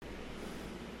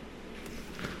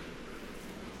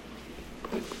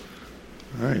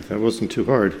All right, that wasn't too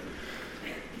hard.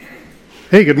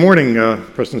 Hey, good morning,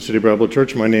 Preston City Bible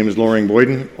Church. My name is Loring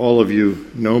Boyden. All of you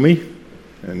know me,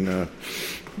 and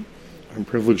I'm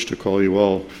privileged to call you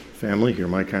all family. You're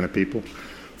my kind of people.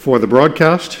 For the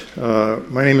broadcast,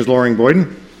 my name is Loring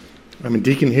Boyden. I'm a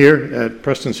deacon here at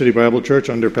Preston City Bible Church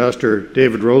under Pastor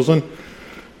David Roseland.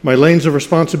 My lanes of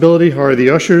responsibility are the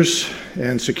ushers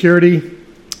and security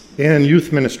and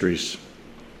youth ministries.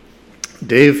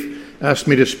 Dave asked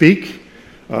me to speak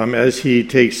as he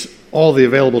takes all the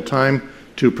available time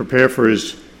to prepare for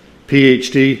his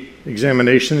PhD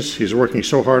examinations. He's working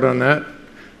so hard on that,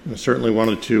 and I certainly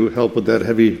wanted to help with that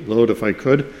heavy load if I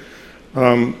could.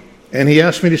 And he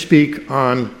asked me to speak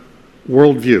on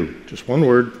Worldview, just one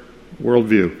word,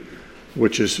 Worldview,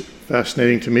 which is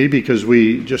fascinating to me because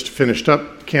we just finished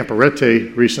up Camp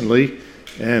Arete recently,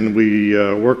 and we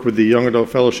work with the Young Adult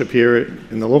Fellowship here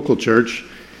in the local church.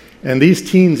 And these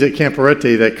teens at Camp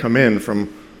Arete that come in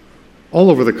from all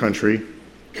over the country,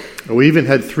 we even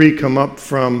had 3 come up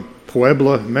from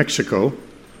Puebla, Mexico,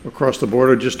 across the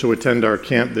border just to attend our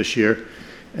camp this year.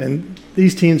 And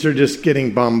these teens are just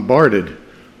getting bombarded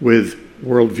with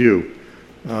Worldview.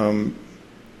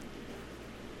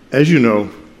 As you know,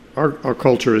 our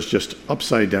culture is just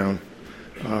upside down.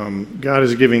 God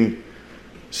is giving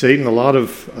Satan a lot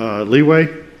of leeway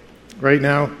right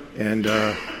now, and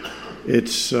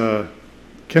it's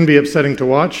can be upsetting to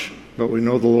watch, but we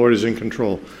know the Lord is in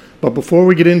control. But before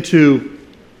we get into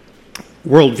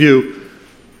Worldview,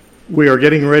 we are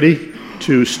getting ready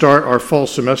to start our fall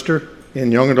semester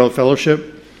in Young Adult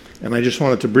Fellowship, and I just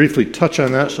wanted to briefly touch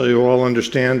on that so you all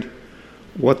understand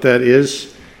what that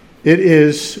is. It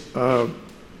is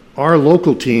our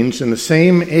local teens in the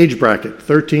same age bracket,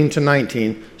 13 to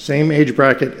 19, same age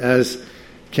bracket as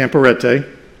Camp Arete.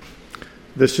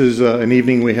 This is an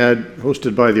evening we had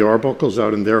hosted by the Arbuckles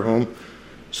out in their home.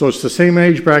 So it's the same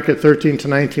age bracket, 13 to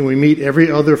 19. We meet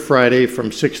every other Friday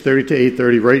from 6:30 to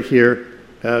 8:30 right here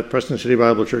at Preston City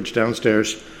Bible Church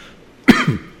downstairs.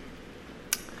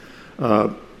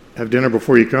 Have dinner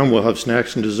before you come. We'll have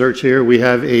snacks and desserts here. We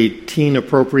have a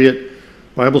teen-appropriate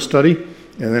Bible study,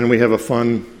 and then we have a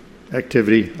fun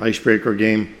activity, icebreaker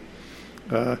game.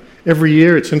 Every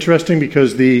year it's interesting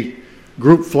because the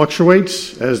group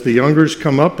fluctuates as the youngers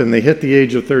come up and they hit the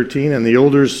age of 13 and the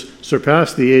olders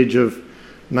surpass the age of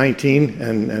 19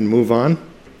 and move on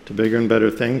to bigger and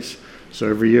better things. So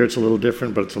every year it's a little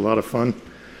different, but it's a lot of fun.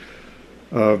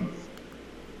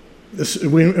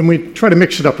 We try to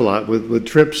mix it up a lot with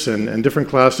trips and different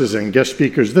classes and guest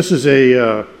speakers. This is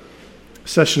a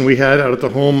session we had out at the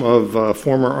home of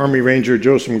former Army Ranger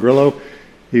Joseph Grillo.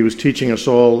 He was teaching us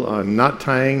all knot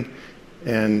tying,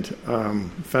 and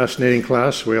fascinating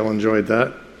class. We all enjoyed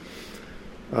that.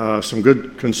 Some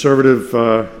good conservative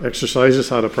exercises,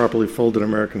 how to properly fold an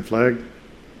American flag.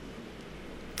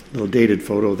 Little dated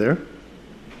photo there.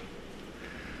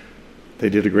 They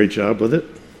did a great job with it.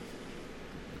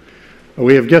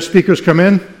 We have guest speakers come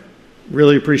in.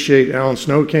 Really appreciate Alan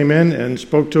Snow came in and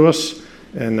spoke to us.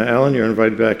 And Alan, you're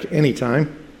invited back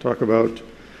anytime. Talk about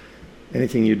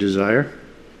anything you desire.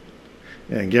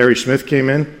 And Gary Smith came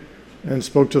in and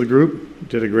spoke to the group.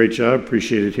 Did a great job.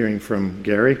 Appreciated hearing from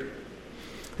Gary.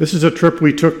 This is a trip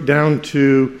we took down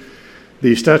to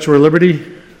the Statue of Liberty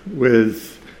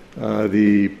with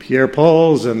the Pierre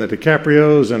Pauls and the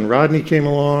DiCaprios, and Rodney came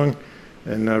along.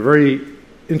 And a very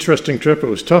interesting trip. It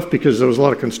was tough because there was a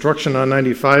lot of construction on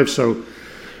 95, so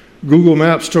Google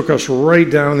Maps took us right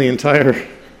down the entire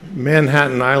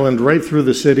Manhattan Island, right through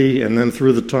the city, and then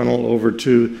through the tunnel over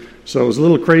to... So it was a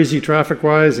little crazy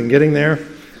traffic-wise in getting there,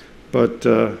 but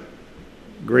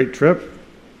great trip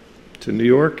to New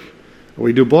York.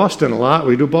 We do Boston a lot.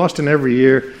 We do Boston every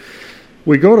year.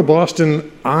 We go to Boston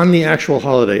on the actual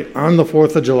holiday, on the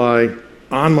 4th of July,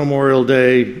 on Memorial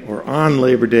Day, or on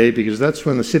Labor Day, because that's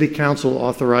when the city council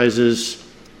authorizes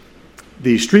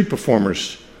the street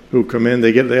performers who come in.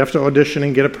 They have to audition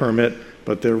and get a permit,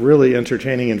 but they're really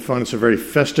entertaining and fun. It's a very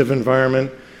festive environment,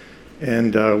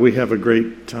 and we have a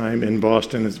great time in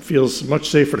Boston. It feels much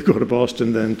safer to go to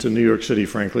Boston than to New York City,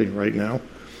 frankly, right now.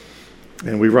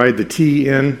 And we ride the T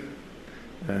in,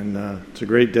 and it's a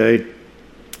great day.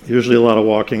 Usually a lot of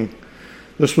walking.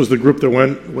 This was the group that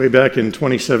went way back in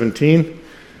 2017.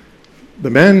 The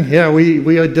men, we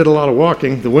did a lot of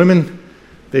walking. The women,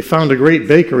 they found a great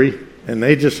bakery, and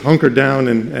they just hunkered down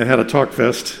and had a talk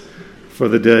fest for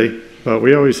the day. But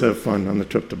we always have fun on the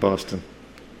trip to Boston.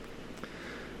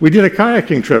 We did a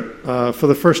kayaking trip for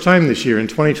the first time this year in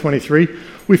 2023.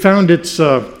 We found it's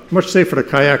much safer to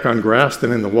kayak on grass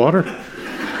than in the water.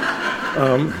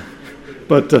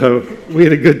 But we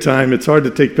had a good time. It's hard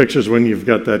to take pictures when you've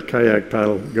got that kayak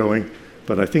paddle going.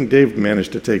 but I think Dave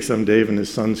managed to take some. Dave and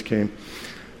his sons came.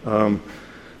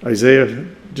 Isaiah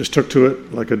just took to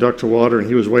it like a duck to water, and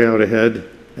he was way out ahead,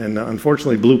 and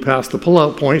unfortunately blew past the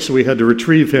pullout point, so we had to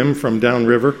retrieve him from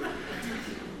downriver.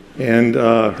 And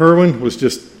Herwin was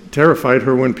just terrified.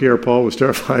 Herwin Pierre-Paul was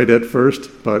terrified at first,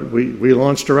 but we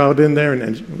launched her out in there,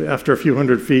 and after a few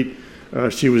hundred feet,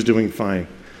 she was doing fine.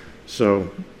 So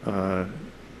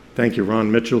thank you,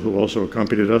 Ron Mitchell, who also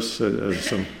accompanied us as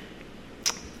some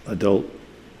adult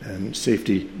and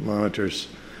safety monitors.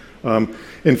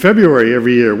 In February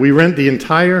every year, we rent the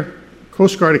entire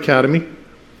Coast Guard Academy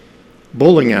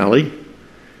bowling alley,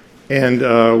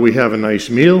 and we have a nice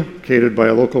meal catered by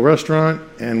a local restaurant,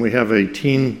 and we have a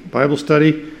teen Bible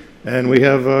study, and we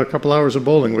have a couple hours of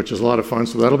bowling, which is a lot of fun,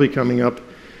 so that'll be coming up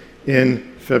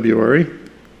in February.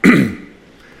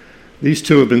 These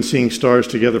two have been seeing stars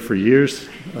together for years.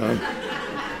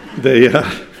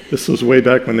 This was way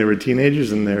back when they were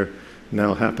teenagers, and they're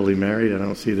now happily married. I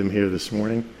don't see them here this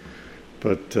morning.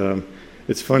 But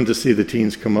it's fun to see the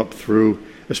teens come up through,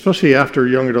 especially after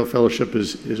Young Adult Fellowship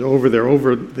is over. They're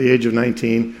over the age of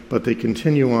 19, but they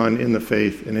continue on in the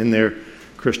faith and in their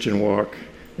Christian walk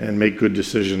and make good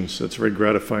decisions. It's very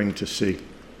gratifying to see.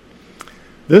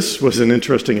 This was an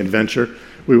interesting adventure.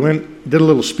 We did a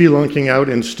little spelunking out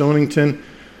in Stonington.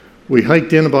 We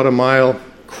hiked in about a mile,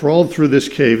 crawled through this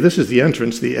cave. This is the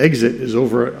entrance. The exit is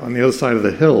over on the other side of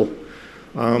the hill.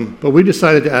 But we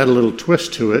decided to add a little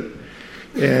twist to it.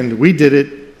 And we did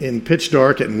it in pitch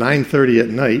dark at 9:30 at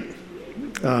night.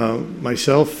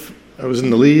 Myself, I was in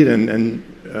the lead, and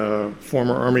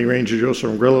former Army Ranger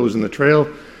Joseph Grillo was in the trail.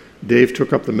 Dave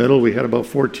took up the middle. We had about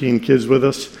 14 kids with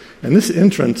us. And this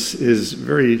entrance is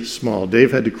very small.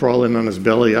 Dave had to crawl in on his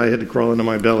belly. I had to crawl into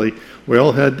my belly. We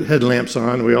all had headlamps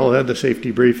on. We all had the safety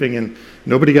briefing, and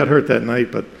nobody got hurt that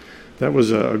night, but that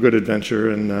was a good adventure,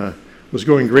 and was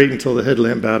going great until the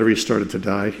headlamp battery started to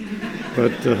die.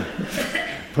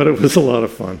 But it was a lot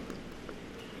of fun.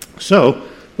 So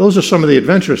those are some of the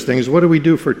adventurous things. What do we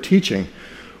do for teaching?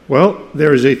 Well,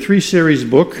 there is a 3-series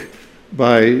book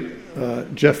by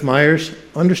Jeff Myers,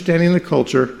 Understanding the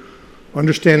Culture,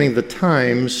 Understanding the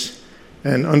Times,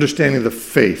 and Understanding the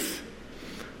Faith.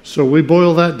 So we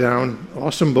boil that down,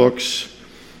 awesome books,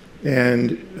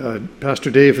 and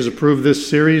Pastor Dave has approved this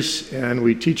series, and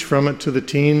we teach from it to the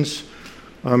teens.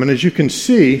 And as you can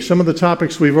see, some of the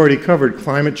topics we've already covered: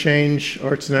 climate change,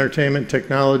 arts and entertainment,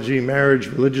 technology, marriage,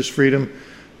 religious freedom,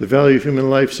 the value of human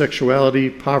life, sexuality,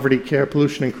 poverty care,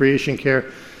 pollution and creation care.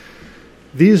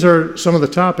 These are some of the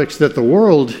topics that the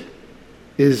world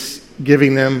is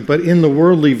giving them, but in the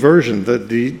worldly version,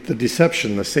 the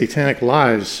deception, the satanic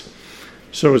lies.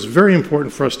 So it's very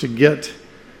important for us to get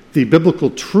the biblical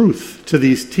truth to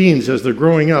these teens as they're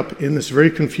growing up in this very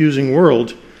confusing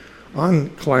world on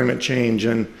climate change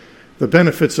and the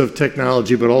benefits of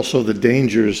technology, but also the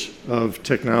dangers of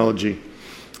technology.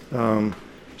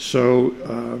 So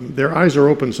their eyes are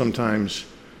open sometimes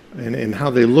in how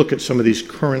they look at some of these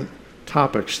current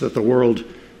topics that the world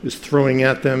is throwing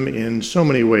at them in so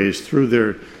many ways, through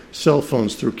their cell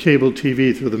phones, through cable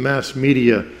TV, through the mass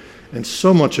media, and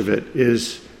so much of it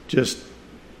is just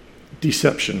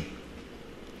deception.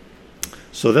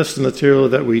 So that's the material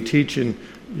that we teach in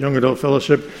Young Adult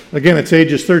Fellowship. Again, it's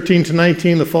ages 13 to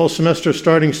 19. The fall semester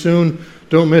starting soon.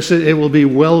 Don't miss it. It will be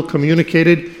well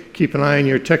communicated. Keep an eye on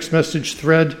your text message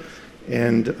thread.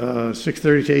 And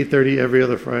 6:30 to 8:30 every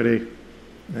other Friday.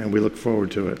 And we look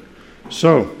forward to it.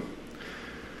 So,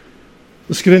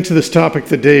 let's get into this topic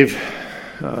that Dave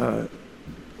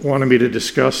wanted me to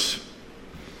discuss.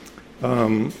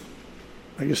 I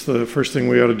guess the first thing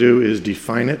we ought to do is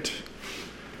define it.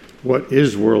 What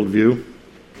is worldview?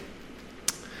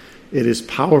 It is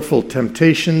powerful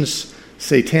temptations,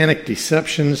 satanic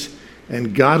deceptions,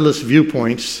 and godless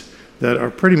viewpoints that are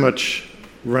pretty much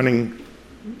running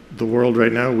the world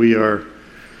right now. We are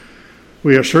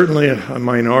certainly a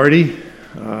minority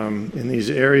in these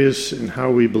areas in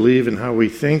how we believe and how we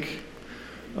think.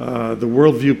 The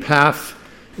worldview path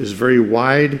is very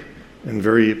wide and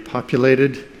very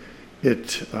populated.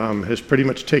 It has pretty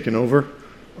much taken over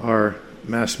our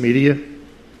mass media.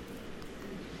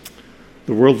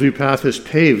 The worldview path is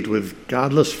paved with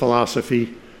godless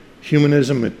philosophy,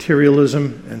 humanism,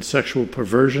 materialism, and sexual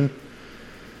perversion.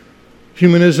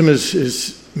 Humanism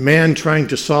is man trying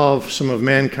to solve some of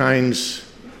mankind's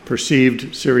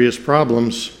perceived serious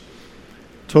problems,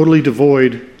 totally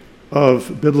devoid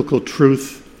of biblical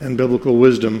truth and biblical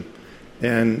wisdom,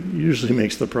 and usually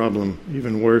makes the problem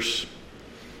even worse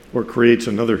or creates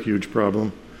another huge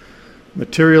problem.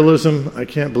 Materialism, I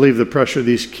can't believe the pressure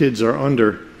these kids are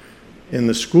under in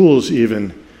the schools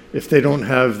even, if they don't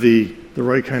have the the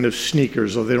right kind of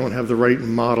sneakers, or they don't have the right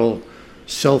model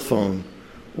cell phone,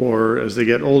 or as they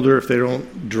get older, if they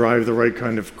don't drive the right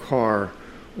kind of car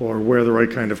or wear the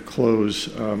right kind of clothes.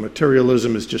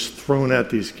 Materialism is just thrown at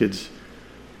these kids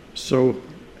so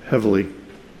heavily.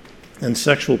 And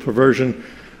sexual perversion,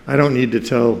 I don't need to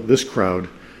tell this crowd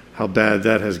how bad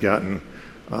that has gotten.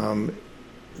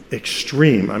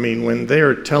 Extreme. I mean, when they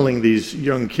are telling these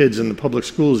young kids in the public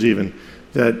schools even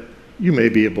that you may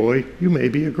be a boy, you may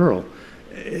be a girl,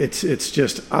 it's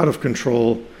just out of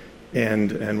control,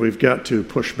 and we've got to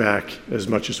push back as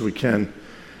much as we can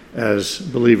as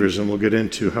believers, and we'll get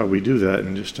into how we do that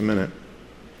in just a minute.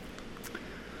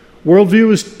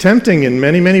 Worldview is tempting in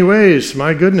many, many ways.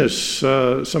 My goodness,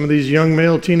 some of these young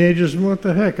male teenagers, what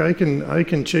the heck? I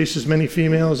can chase as many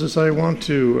females as I want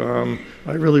to.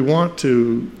 I really want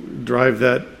to drive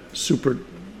that super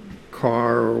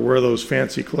car or wear those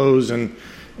fancy clothes, and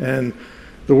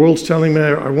the world's telling me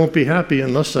I won't be happy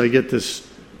unless I get this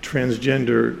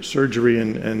transgender surgery,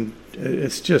 and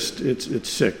it's just it's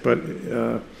sick. But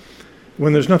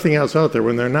when there's nothing else out there,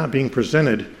 when they're not being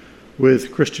presented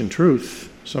with Christian truth,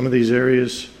 some of these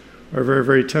areas are very,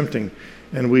 very tempting,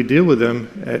 and we deal with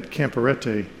them at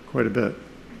Camporete quite a bit.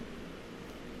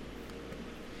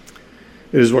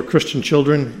 It is what Christian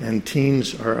children and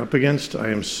teens are up against. I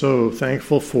am so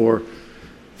thankful for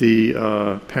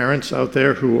the parents out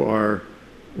there who are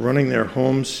running their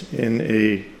homes in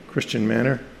a Christian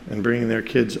manner and bringing their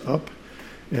kids up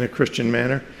in a Christian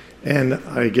manner. And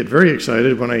I get very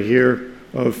excited when I hear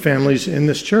of families in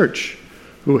this church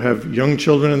who have young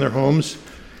children in their homes,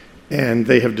 and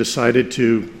they have decided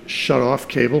to shut off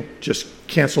cable, just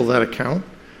cancel that account.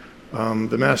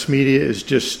 The mass media is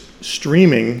just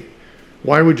streaming.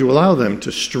 Why would you allow them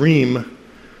to stream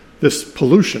this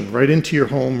pollution right into your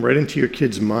home, right into your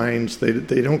kids' minds?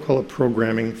 They don't call it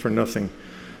programming for nothing.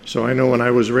 So I know when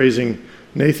I was raising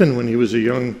Nathan, when he was a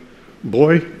young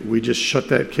boy, we just shut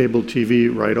that cable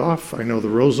TV right off. I know the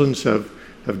Roselands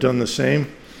have done the same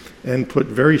and put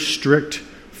very strict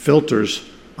filters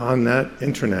on that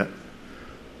internet.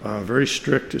 Very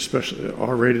strict, especially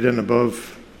R-rated and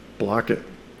above, block it.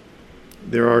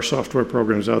 There are software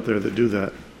programs out there that do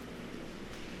that.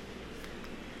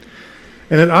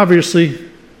 And it obviously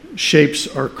shapes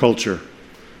our culture,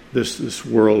 this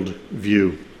world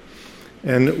view.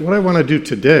 And what I want to do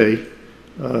today,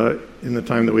 in the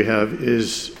time that we have,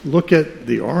 is look at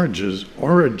the origins.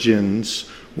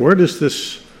 Where does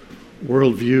this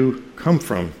worldview come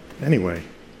from anyway?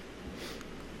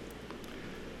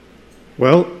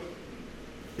 Well,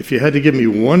 if you had to give me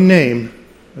one name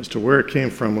as to where it came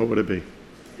from, what would it be?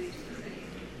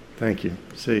 Thank you,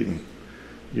 Satan.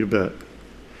 You bet.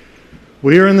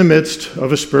 We are in the midst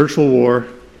of a spiritual war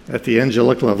at the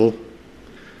angelic level.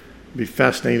 It'd be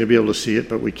fascinating to be able to see it,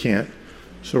 but we can't.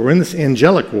 So we're in this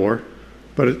angelic war,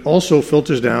 but it also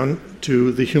filters down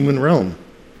to the human realm.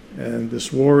 And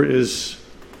this war is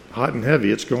hot and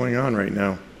heavy. It's going on right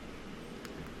now.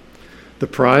 The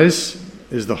prize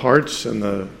is the hearts and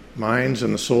the minds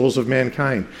and the souls of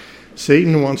mankind.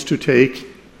 Satan wants to take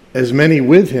as many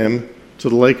with him to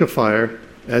the lake of fire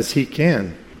as he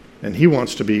can, and he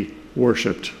wants to be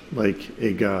worshipped like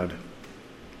a god.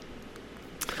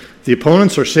 The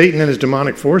opponents are Satan and his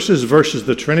demonic forces versus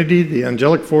the Trinity, the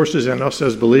angelic forces, and us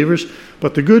as believers.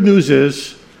 But the good news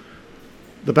is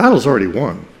the battle's already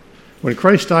won. When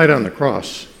Christ died on the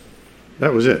cross,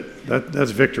 that was it.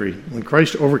 That's victory. When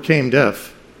Christ overcame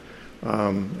death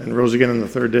and rose again on the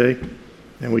third day,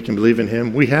 and we can believe in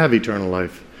him, we have eternal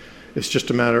life. It's just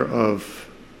a matter of,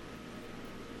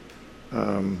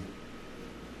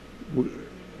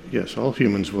 yes, all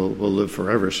humans will live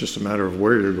forever. It's just a matter of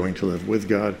where you're going to live, with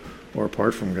God or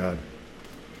apart from God.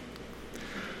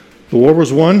 The war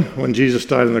was won when Jesus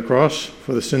died on the cross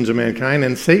for the sins of mankind,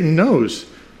 and Satan knows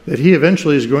that he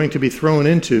eventually is going to be thrown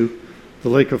into the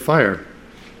lake of fire.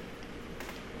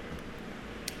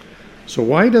 So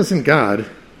why doesn't God,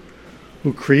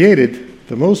 who created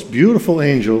the most beautiful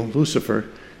angel, Lucifer,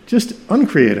 just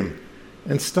uncreate him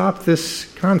and stop this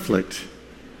conflict?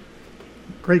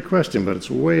 Great question, but it's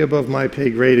way above my pay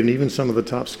grade, and even some of the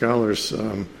top scholars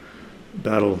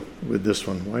battle with this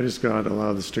one. Why does God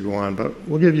allow this to go on? But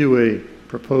we'll give you a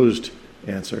proposed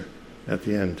answer at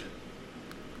the end.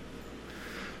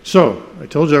 So, I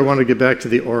told you I wanted to get back to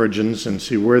the origins and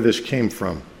see where this came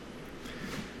from.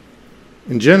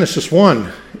 In Genesis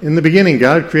 1, in the beginning,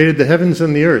 God created the heavens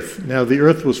and the earth. Now the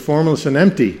earth was formless and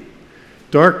empty.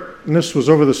 Darkness was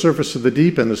over the surface of the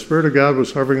deep, and the Spirit of God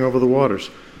was hovering over the waters.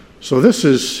 So this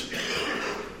is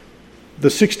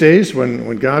the 6 days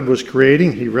when God was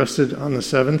creating. He rested on the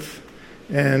seventh,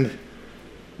 and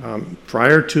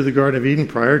prior to the Garden of Eden,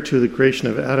 prior to the creation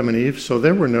of Adam and Eve. So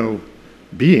there were no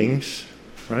beings,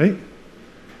 right?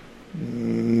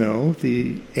 No,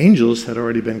 the angels had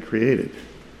already been created.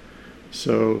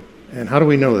 So, and how do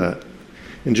we know that?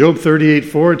 In Job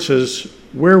 38:4 it says,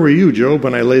 "Where were you, Job,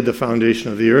 when I laid the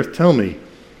foundation of the earth? Tell me,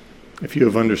 if you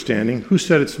have understanding, who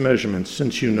set its measurements,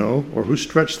 since you know, or who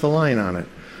stretched the line on it?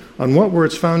 On what were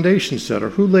its foundations set, or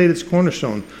who laid its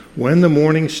cornerstone? When the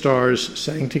morning stars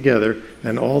sang together,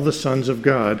 and all the sons of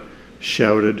God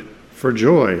shouted for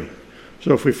joy."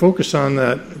 So if we focus on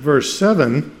that verse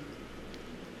 7,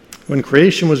 when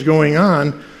creation was going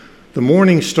on, the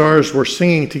morning stars were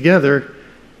singing together,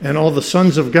 and all the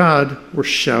sons of God were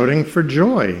shouting for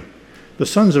joy. The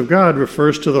sons of God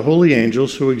refers to the holy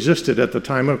angels who existed at the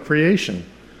time of creation.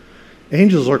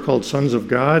 Angels are called sons of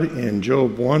God in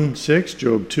Job 1:6,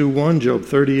 Job 2:1, Job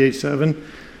 38:7.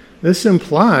 This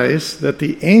implies that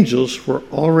the angels were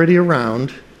already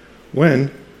around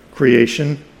when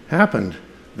creation happened.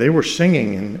 They were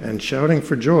singing and shouting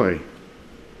for joy.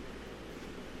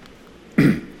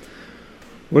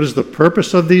 What is the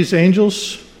purpose of these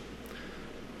angels?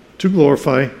 To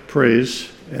glorify, praise,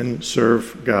 and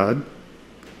serve God.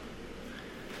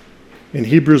 In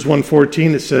Hebrews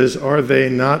 1:14 it says, "Are they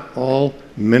not all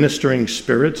ministering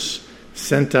spirits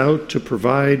sent out to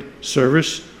provide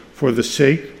service for the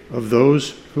sake of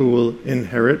those who will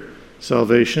inherit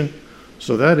salvation?"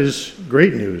 So that is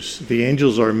great news. The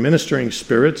angels are ministering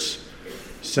spirits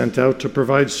sent out to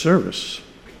provide service.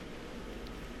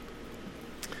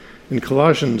 In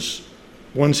Colossians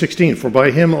 1:16, "For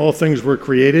by him all things were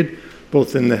created,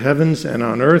 both in the heavens and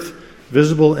on earth,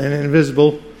 visible and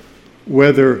invisible,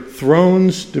 whether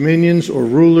thrones, dominions, or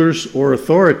rulers, or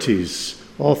authorities.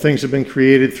 All things have been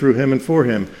created through him and for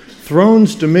him."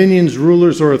 Thrones, dominions,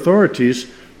 rulers, or authorities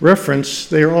reference,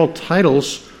 they are all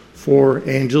titles for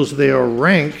angels. They are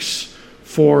ranks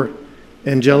for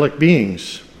angelic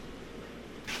beings.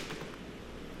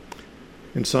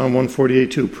 In Psalm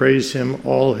 148:2, "Praise him,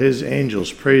 all his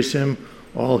angels. Praise him,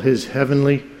 all his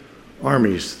heavenly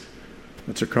armies."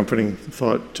 That's a comforting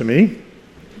thought to me,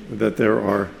 that there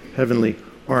are heavenly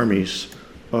armies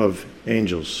of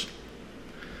angels.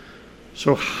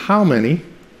 So how many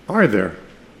are there?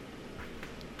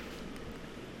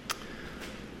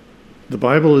 The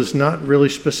Bible is not really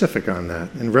specific on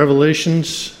that. In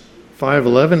Revelations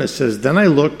 5:11 it says, "Then I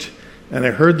looked, and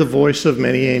I heard the voice of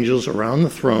many angels around the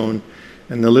throne,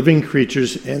 and the living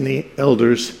creatures and the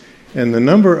elders, and the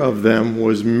number of them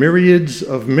was myriads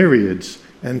of myriads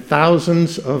and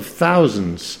thousands of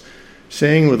thousands,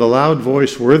 saying with a loud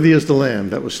voice, 'Worthy is the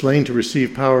Lamb that was slain to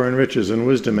receive power and riches and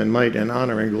wisdom and might and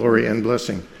honor and glory and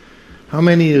blessing.'" How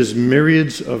many is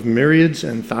myriads of myriads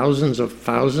and thousands of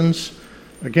thousands?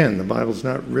 Again, the Bible's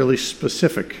not really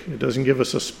specific. It doesn't give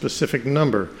us a specific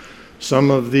number. Some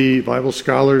of the Bible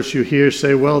scholars you hear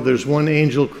say, well, there's one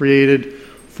angel created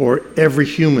for every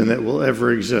human that will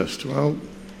ever exist. Well,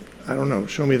 I don't know.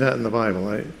 Show me that in the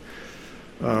Bible.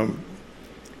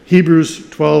 Hebrews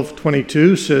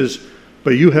 12:22 says,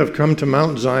 "But you have come to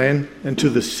Mount Zion and to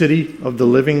the city of the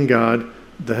living God,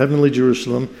 the heavenly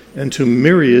Jerusalem, and to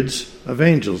myriads of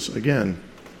angels." Again,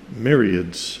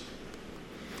 myriads.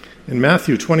 In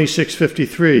Matthew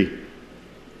 26:53,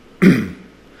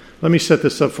 let me set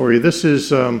this up for you. This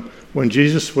is when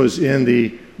Jesus was in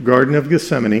the Garden of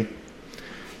Gethsemane,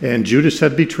 and Judas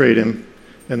had betrayed him,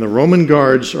 and the Roman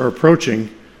guards are approaching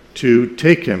to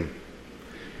take him.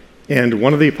 And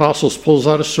one of the apostles pulls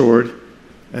out a sword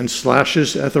and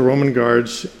slashes at the Roman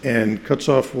guards and cuts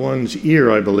off one's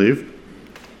ear, I believe.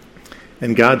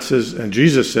 And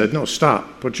Jesus said, "No,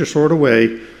 stop, put your sword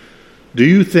away. Do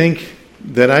you think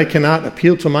that I cannot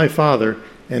appeal to my Father,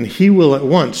 and he will at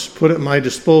once put at my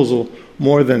disposal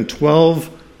more than 12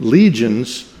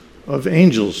 legions of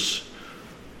angels?"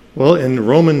 Well, in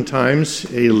Roman times,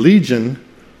 a legion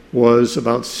was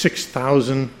about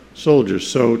 6,000 soldiers.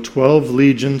 So 12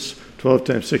 legions, 12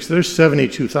 times 6, there's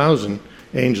 72,000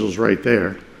 angels right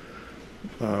there.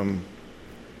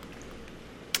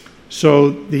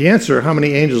 So the answer, how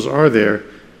many angels are there,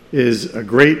 is a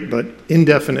great but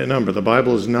indefinite number. The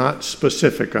Bible is not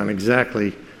specific on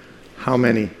exactly how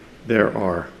many there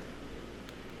are.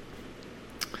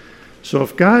 So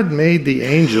if God made the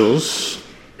angels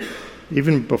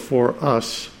even before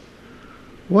us,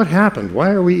 what happened? Why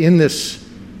are we in this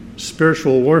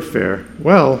spiritual warfare?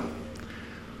 Well,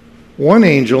 one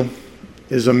angel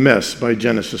is a mess by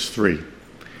Genesis 3.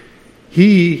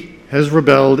 He has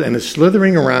rebelled and is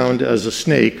slithering around as a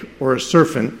snake or a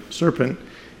serpent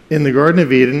in the Garden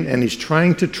of Eden, and he's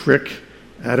trying to trick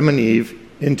Adam and Eve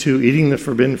into eating the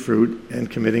forbidden fruit and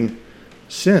committing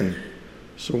sin.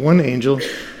 So one angel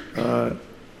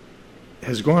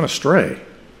has gone astray.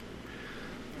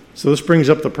 So this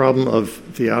brings up the problem of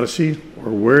theodicy,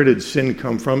 or where did sin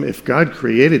come from? If God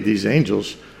created these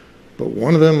angels, but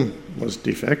one of them was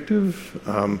defective,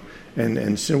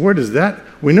 and sin, where does that?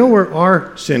 We know where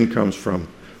our sin comes from.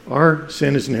 Our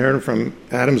sin is inherited from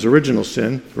Adam's original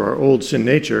sin, through our old sin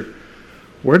nature.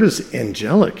 Where does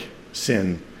angelic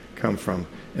sin come from?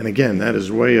 And again, that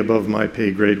is way above my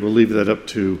pay grade. We'll leave that up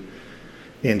to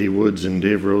Andy Woods and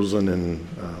Dave Roseland and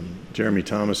Jeremy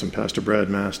Thomas and Pastor Brad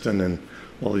Maston and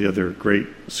all the other great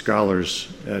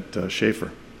scholars at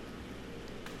Schaeffer.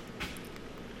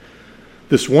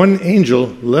 This one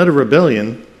angel led a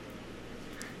rebellion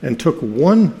and took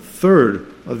 1/3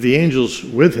 of the angels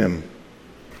with him.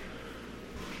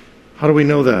 How do we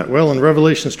know that? Well, in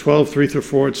Revelations 12,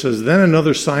 3-4, it says, "Then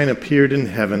another sign appeared in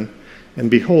heaven, and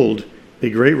behold,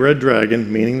 a great red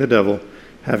dragon," meaning the devil,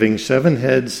 "having 7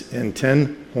 heads and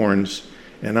 10 horns,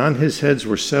 and on his heads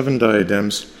were 7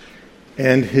 diadems,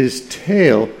 and his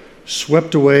tail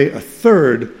swept away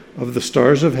 1/3 of the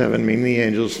stars of heaven," meaning the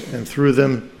angels, "and threw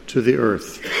them to the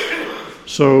earth."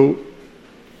 So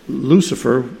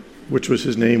Lucifer, which was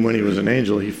his name when he was an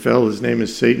angel, he fell, his name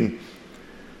is Satan.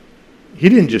 He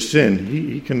didn't just sin,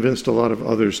 he convinced a lot of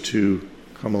others to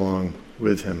come along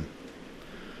with him.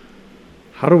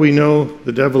 How do we know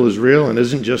the devil is real and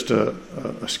isn't just a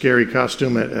scary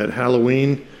costume at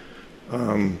Halloween?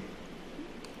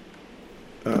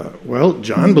 Well,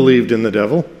 John believed in the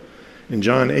devil. In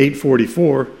John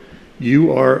 8:44,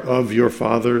 "You are of your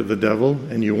father, the devil,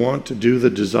 and you want to do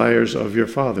the desires of your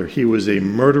father. He was a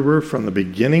murderer from the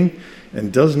beginning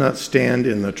and does not stand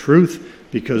in the truth,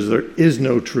 because there is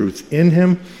no truth in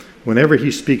him. Whenever he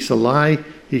speaks a lie,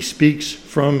 he speaks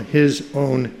from his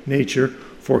own nature,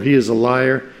 for he is a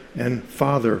liar and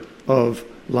father of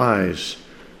lies."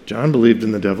 John believed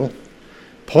in the devil.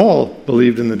 Paul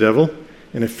believed in the devil.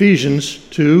 In Ephesians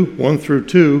 2,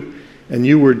 1-2, "And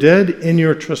you were dead in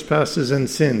your trespasses and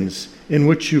sins, in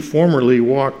which you formerly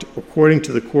walked according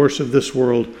to the course of this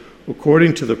world,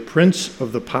 according to the prince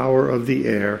of the power of the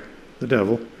air," the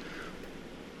devil,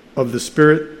 "of the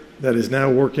spirit that is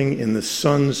now working in the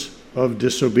sons of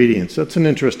disobedience." That's an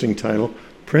interesting title,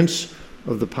 Prince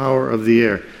of the Power of the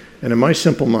Air. And in my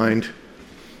simple mind,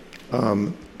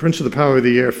 Prince of the Power of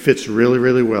the Air fits really,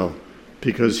 really well,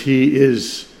 because he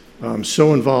is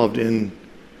so involved in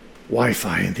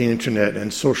Wi-Fi and the internet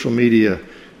and social media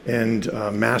and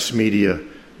mass media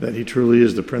that he truly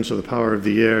is the Prince of the Power of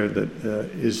the Air that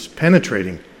is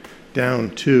penetrating down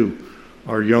to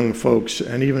our young folks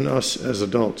and even us as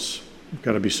adults. We've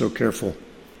got to be so careful.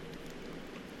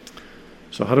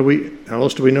 So how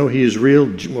else do we know he is real?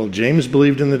 Well, James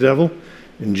believed in the devil.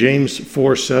 In James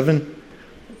 4:7,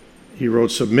 he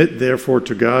wrote, "Submit therefore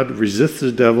to God, resist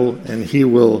the devil, and he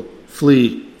will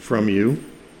flee from you."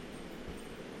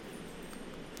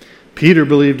 Peter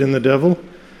believed in the devil.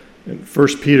 In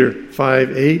 1 Peter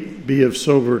 5:8, "Be of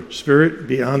sober spirit,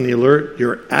 be on the alert.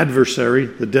 Your adversary,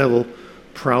 the devil,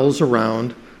 prowls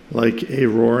around like a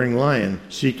roaring lion,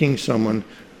 seeking someone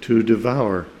to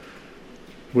devour."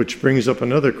 Which brings up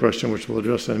another question, which we'll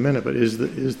address in a minute, but is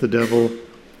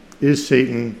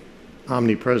Satan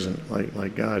omnipresent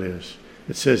like God is?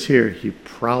 It says here, he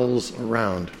prowls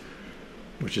around,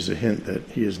 which is a hint that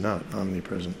he is not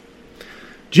omnipresent.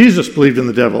 Jesus believed in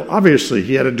the devil. Obviously,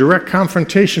 he had a direct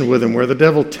confrontation with him where the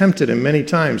devil tempted him many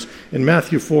times. In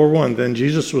Matthew 4:1, "Then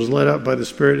Jesus was led up by the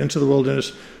Spirit into the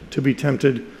wilderness to be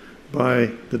tempted by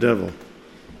the devil."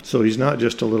 So he's not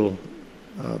just a little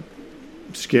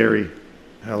scary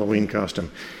Halloween costume.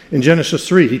 In Genesis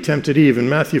 3, he tempted Eve. In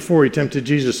Matthew 4, he tempted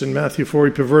Jesus. In Matthew 4,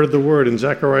 he perverted the word. In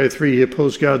Zechariah 3, he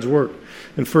opposed God's work.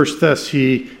 In 1 Thess,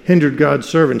 he hindered God's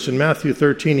servants. In Matthew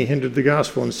 13, he hindered the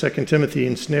gospel. In 2 Timothy, he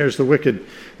ensnares the wicked.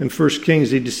 In 1 Kings,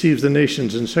 he deceives the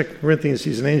nations. In 2 Corinthians,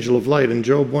 he's an angel of light. In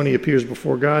Job 1, he appears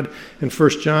before God. In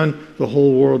 1 John, the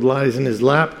whole world lies in his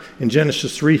lap. In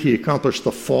Genesis 3, he accomplished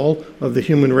the fall of the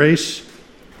human race.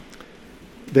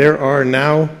 There are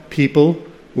now people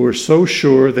who are so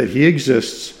sure that he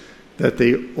exists that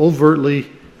they overtly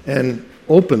and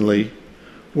openly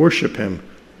worship him.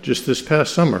 Just this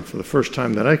past summer, for the first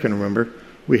time that I can remember,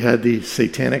 we had the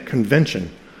Satanic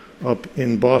Convention up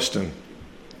in Boston.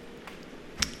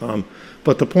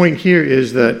 But the point here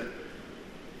is that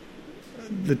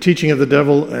the teaching of the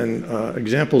devil and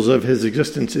examples of his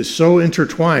existence is so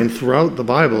intertwined throughout the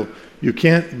Bible, you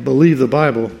can't believe the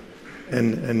Bible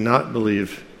and not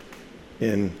believe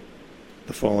in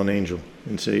the fallen angel,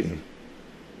 in Satan.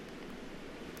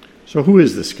 So who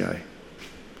is this guy?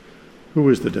 Who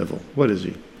is the devil? What is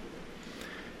he?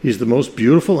 He's the most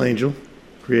beautiful angel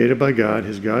created by God.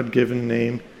 His God-given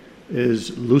name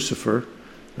is Lucifer.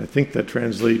 I think that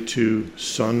translates to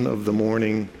son of the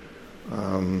morning.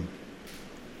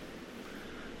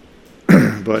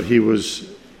 But he was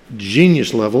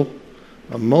genius level,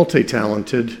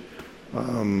 multi-talented,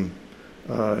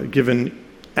 given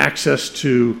access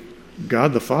to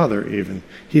God the Father even.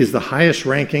 He is the highest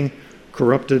ranking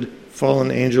corrupted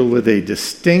fallen angel with a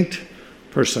distinct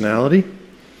personality.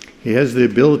 He has the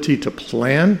ability to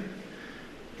plan.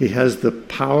 He has the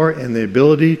power and the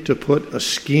ability to put a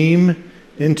scheme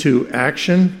into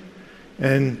action.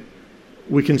 And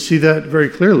we can see that very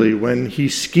clearly when he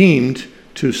schemed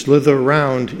to slither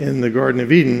around in the Garden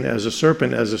of Eden as a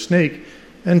serpent, as a snake,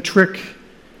 and trick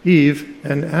Eve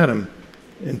and Adam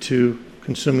into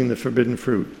consuming the forbidden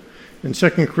fruit. In 2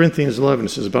 Corinthians 11 it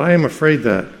says, "But I am afraid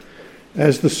that,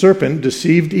 as the serpent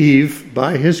deceived Eve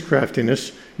by his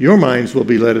craftiness, your minds will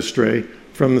be led astray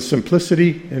from the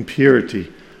simplicity and purity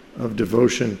of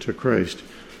devotion to Christ."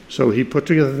 So he put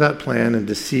together that plan and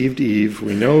deceived Eve.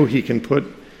 We know he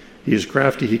is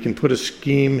crafty, he can put a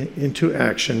scheme into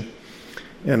action.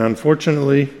 And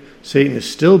unfortunately, Satan is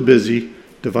still busy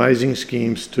devising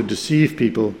schemes to deceive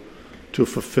people to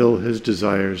fulfill his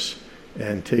desires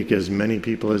and take as many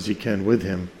people as he can with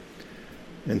him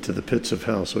into the pits of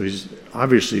hell. So he's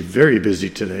obviously very busy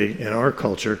today in our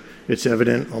culture. It's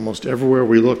evident almost everywhere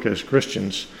we look as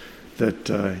Christians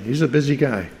that he's a busy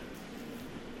guy.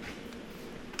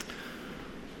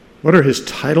 What are his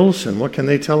titles and what can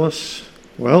they tell us?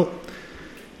 Well,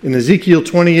 in Ezekiel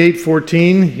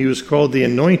 28:14, he was called the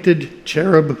anointed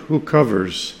cherub who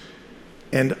covers.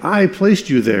 "And I placed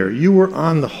you there. You were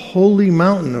on the holy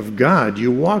mountain of God.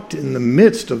 You walked in the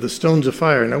midst of the stones of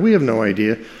fire." Now, we have no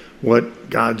idea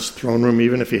what God's throne room,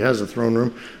 even if he has a throne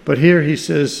room. But here he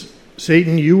says,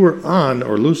 Satan, you were on,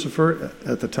 or Lucifer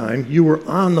at the time, you were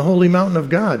on the holy mountain of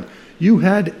God. You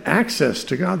had access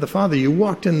to God the Father. You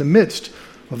walked in the midst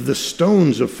of the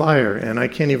stones of fire. And I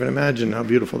can't even imagine how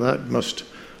beautiful that must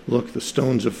look, the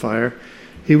stones of fire.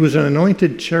 He was an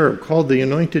anointed cherub, called the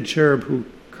anointed cherub who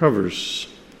covers.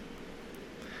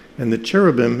 And the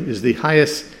cherubim is the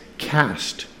highest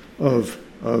caste of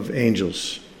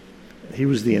angels. He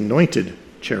was the anointed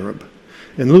cherub.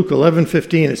 In Luke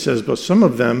 11:15 it says, "But some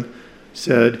of them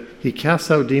said, he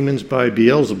casts out demons by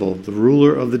Beelzebul, the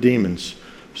ruler of the demons."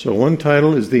 So one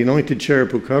title is the anointed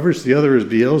cherub who covers. The other is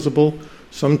Beelzebul.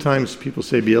 Sometimes people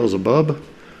say Beelzebub.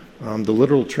 The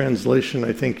literal translation,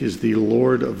 I think, is the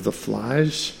Lord of the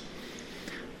Flies.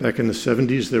 Back in the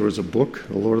 70s, there was a book,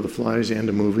 The Lord of the Flies, and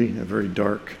a movie, a very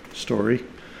dark story.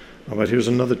 But here's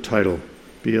another title,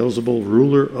 Beelzebul,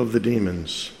 ruler of the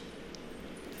demons.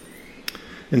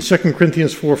 In 2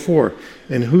 Corinthians 4:4,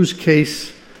 in whose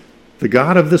case the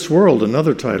God of this world,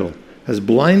 another title, has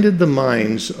blinded the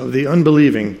minds of the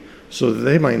unbelieving so that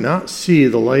they might not see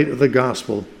the light of the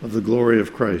gospel of the glory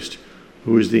of Christ,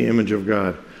 who is the image of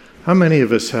God. How many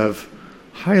of us have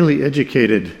highly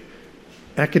educated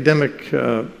academic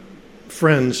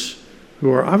friends who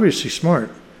are obviously smart,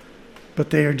 but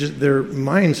their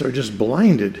minds are just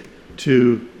blinded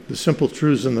to the simple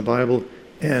truths in the Bible?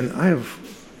 And I have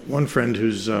one friend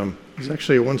he's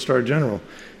actually a one-star general,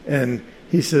 and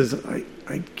he says,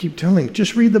 I keep telling him,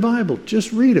 just read the Bible,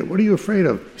 just read it. What are you afraid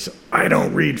of? He said, I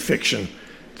don't read fiction.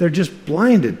 They're just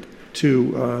blinded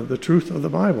to the truth of the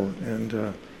Bible, and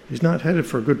he's not headed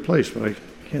for a good place, but I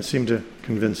can't seem to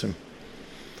convince him.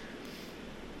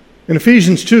 In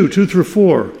Ephesians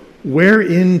 2:2-4, where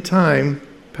in time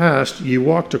past ye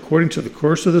walked according to the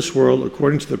course of this world,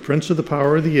 according to the prince of the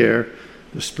power of the air,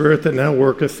 the spirit that now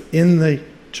worketh in the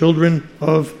children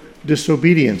of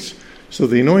disobedience. So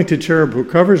the anointed cherub who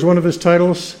covers, one of his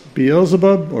titles,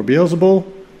 Beelzebub or Beelzebul,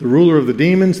 the ruler of the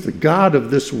demons, the god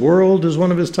of this world is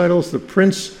one of his titles, the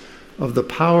prince of the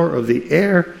power of the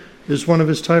air is one of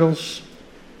his titles.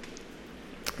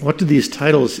 What do these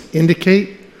titles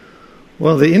indicate?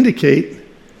 Well, they indicate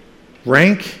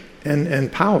rank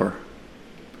and power.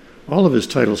 All of his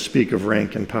titles speak of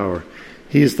rank and power.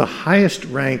 He is the highest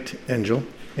ranked angel.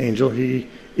 He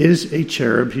is a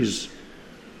cherub. He's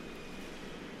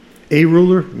a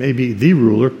ruler, maybe the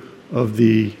ruler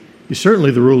he's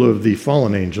certainly the ruler of the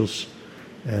fallen angels,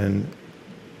 and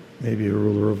maybe a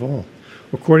ruler of all.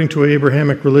 According to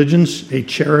Abrahamic religions, a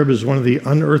cherub is one of the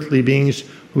unearthly beings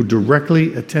who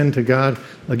directly attend to God.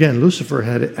 Again, Lucifer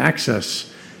had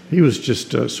access. He was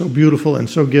just so beautiful and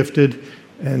so gifted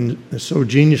and so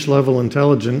genius-level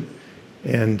intelligent,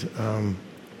 and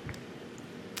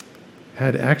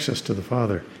had access to the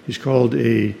Father. He's called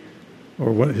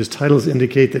his titles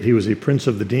indicate that he was a prince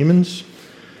of the demons.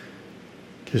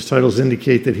 His titles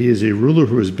indicate that he is a ruler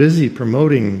who is busy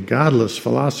promoting godless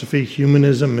philosophy,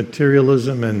 humanism,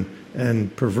 materialism,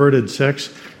 and perverted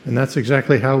sex. And that's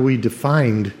exactly how we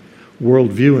defined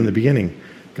worldview in the beginning.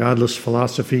 Godless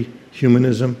philosophy,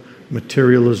 humanism,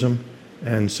 materialism,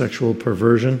 and sexual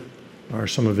perversion are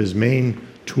some of his main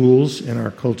tools in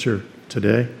our culture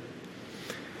today.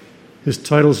 His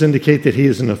titles indicate that he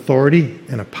is an authority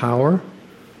and a power,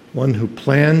 one who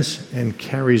plans and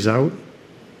carries out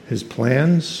his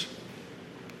plans.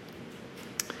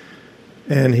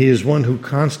 And he is one who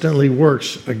constantly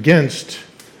works against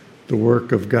the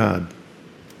work of God.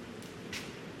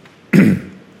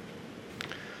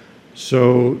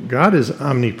 So God is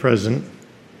omnipresent.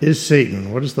 Is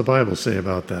Satan? What does the Bible say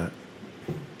about that?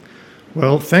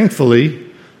 Well,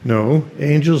 thankfully, no.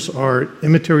 Angels are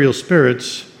immaterial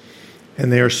spirits,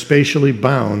 and they are spatially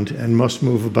bound and must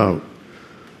move about.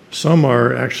 Some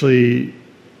are actually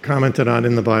commented on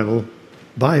in the Bible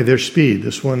by their speed.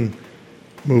 This one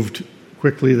moved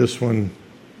quickly, this one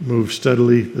moved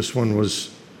steadily, this one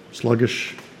was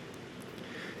sluggish.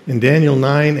 In Daniel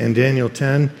 9 and Daniel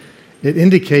 10, it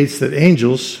indicates that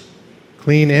angels,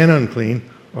 clean and unclean,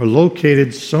 are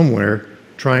located somewhere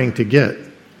trying to get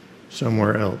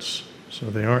somewhere else. So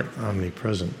they aren't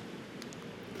omnipresent.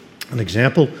 An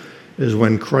example is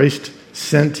when Christ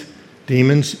sent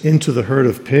demons into the herd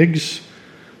of pigs.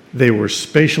 They were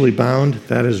spatially bound.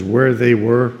 That is where they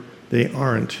were. They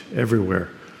aren't everywhere.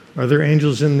 Are there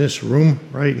angels in this room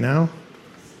right now?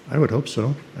 I would hope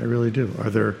so. I really do.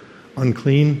 Are there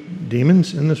unclean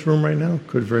demons in this room right now?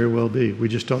 Could very well be. We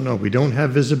just don't know. We don't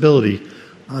have visibility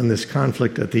on this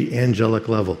conflict at the angelic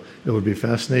level. It would be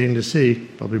fascinating to see,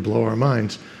 probably blow our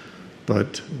minds,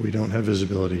 but we don't have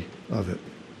visibility of it.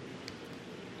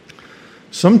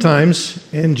 Sometimes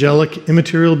angelic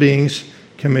immaterial beings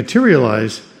can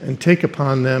materialize and take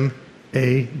upon them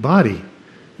a body.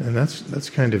 And that's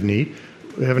kind of neat.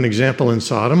 We have an example in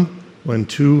Sodom when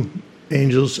two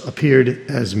angels appeared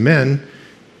as men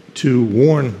to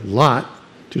warn Lot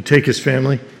to take his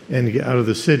family and get out of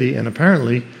the city. And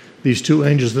apparently these two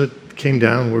angels that came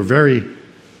down were very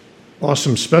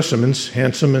awesome specimens,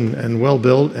 handsome and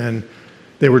well-built, and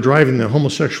they were driving the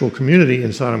homosexual community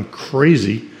in Sodom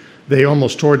crazy. They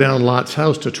almost tore down Lot's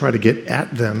house to try to get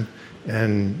at them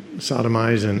and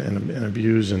sodomize and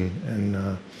abuse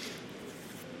and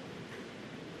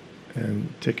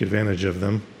take advantage of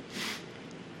them.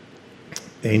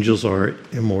 Angels are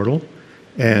immortal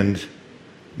and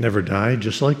never die,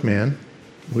 just like man.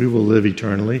 We will live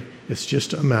eternally. It's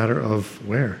just a matter of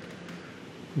where?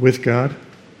 With God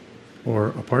or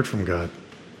apart from God.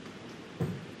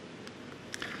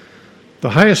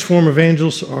 The highest form of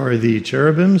angels are the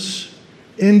cherubims,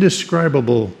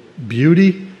 indescribable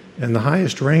beauty and the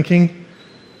highest ranking.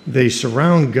 They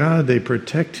surround God. They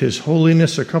protect his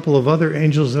holiness. A couple of other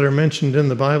angels that are mentioned in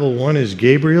the Bible. One is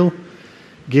Gabriel.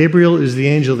 Gabriel is the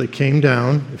angel that came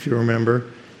down, if you remember,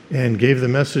 and gave the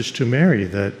message to Mary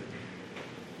that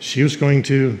she was going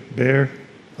to bear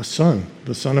a son,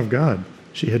 the Son of God.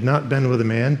 She had not been with a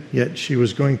man, yet she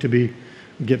was going to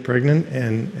get pregnant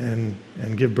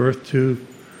and give birth to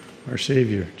our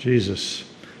Savior, Jesus.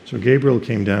 So Gabriel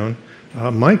came down.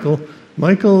 Michael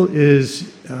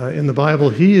is, in the Bible,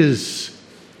 his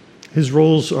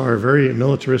roles are very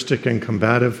militaristic and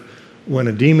combative. When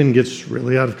a demon gets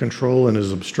really out of control and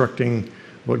is obstructing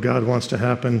what God wants to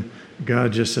happen,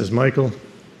 God just says, Michael,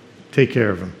 take care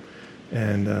of him.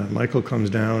 And Michael comes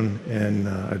down, and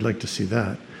I'd like to see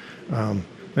that.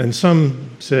 And some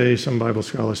Bible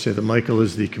scholars say that Michael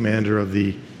is the commander of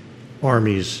the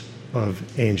armies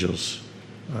of angels.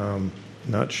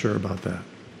 Not sure about that.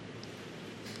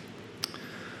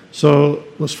 So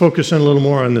let's focus in a little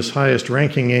more on this highest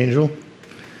ranking angel.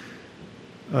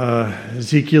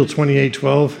 Ezekiel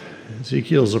 28:12.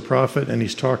 Ezekiel's a prophet, and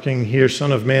he's talking here,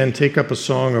 Son of man, take up a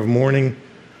song of mourning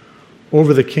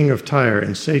over the king of Tyre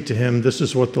and say to him, this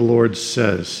is what the Lord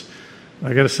says.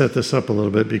 I got to set this up a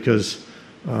little bit because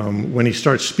when he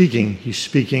starts speaking, he's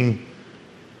speaking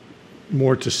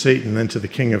more to Satan than to the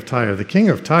king of Tyre. The king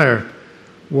of Tyre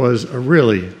was a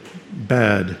really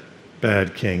bad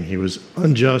king. He was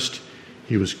unjust,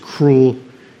 he was cruel,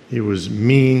 he was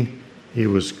mean, he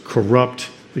was corrupt.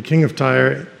 The king of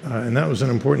Tyre, and that was an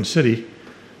important city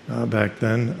back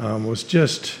then, was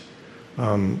just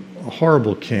a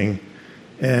horrible king.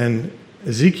 And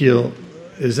Ezekiel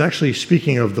is actually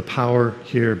speaking of the power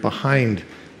here behind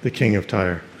the king of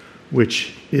Tyre,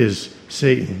 which is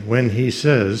Satan, when he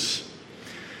says,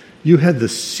 you had the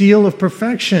seal of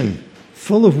perfection,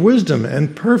 full of wisdom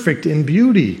and perfect in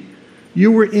beauty.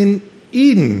 You were in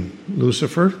Eden,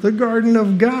 Lucifer, the garden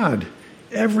of God.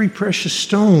 Every precious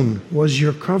stone was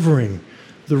your covering.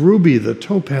 The ruby, the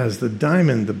topaz, the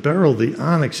diamond, the beryl, the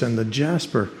onyx, and the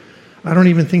jasper. I don't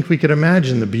even think we could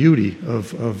imagine the beauty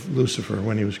of Lucifer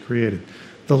when he was created.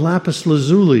 The lapis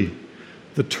lazuli,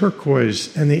 the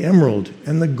turquoise, and the emerald,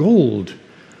 and the gold.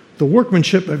 The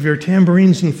workmanship of your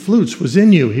tambourines and flutes was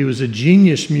in you. He was a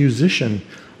genius musician.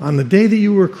 On the day that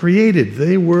you were created,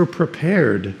 they were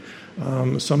prepared.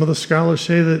 Some of the scholars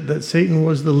say that Satan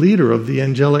was the leader of the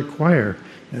angelic choir.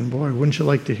 And boy, wouldn't you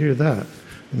like to hear that?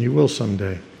 And you will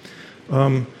someday.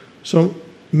 So,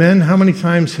 men, how many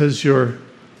times has your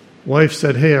wife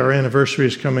said, hey, our anniversary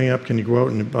is coming up. Can you go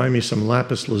out and buy me some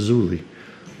lapis lazuli?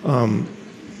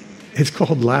 It's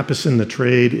called lapis in the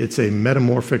trade. It's a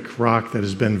metamorphic rock that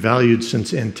has been valued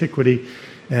since antiquity.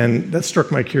 And that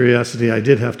struck my curiosity. I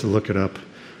did have to look it up.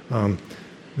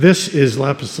 This is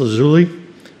lapis lazuli.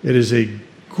 It is a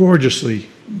gorgeously,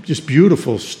 just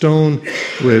beautiful stone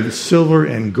with silver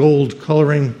and gold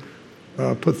coloring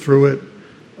put through it.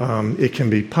 It can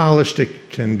be polished.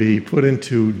 It can be put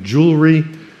into jewelry.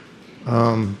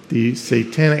 The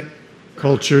satanic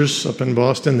cultures up in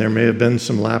Boston, there may have been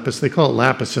some lapis. They call it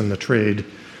lapis in the trade,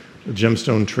 the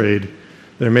gemstone trade.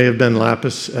 There may have been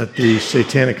lapis at the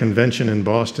Satanic Convention in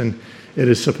Boston. It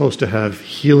is supposed to have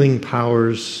healing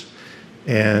powers,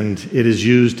 and it is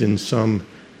used in some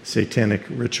satanic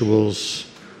rituals,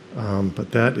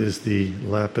 but that is the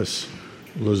lapis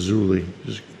lazuli.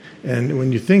 And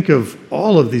when you think of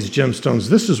all of these gemstones,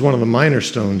 this is one of the minor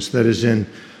stones that is in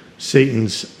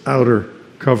Satan's outer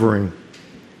covering,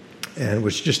 and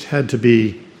which just had to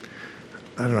be,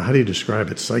 I don't know, how do you describe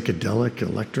it? Psychedelic,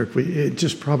 electric, it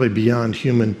just probably beyond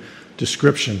human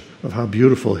description of how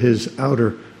beautiful his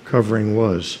outer covering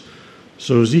was.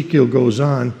 So Ezekiel goes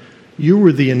on, you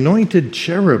were the anointed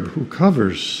cherub who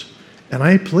covers, and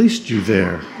I placed you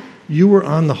there. You were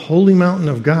on the holy mountain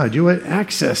of God. You had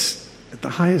access at the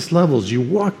highest levels. You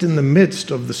walked in the midst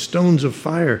of the stones of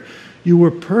fire. You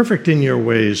were perfect in your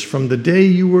ways from the day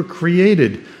you were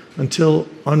created until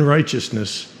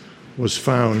unrighteousness was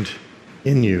found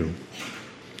in you.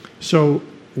 So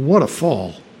what a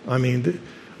fall. I mean,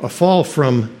 a fall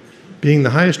from being the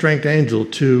highest ranked angel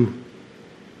to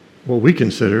what we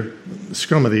consider the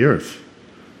scum of the earth,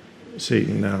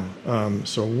 Satan now.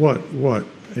 So what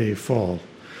a fall.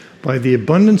 By the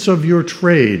abundance of your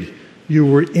trade, you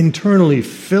were internally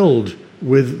filled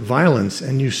with violence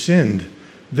and you sinned.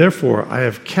 Therefore, I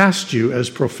have cast you as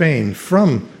profane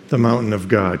from the mountain of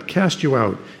God, cast you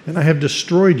out, and I have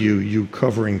destroyed you, you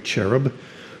covering cherub,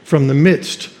 from the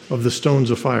midst of the stones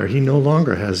of fire. He no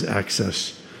longer has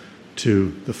access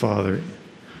to the Father.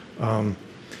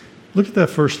 Look at that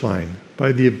first line.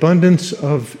 By the abundance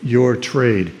of your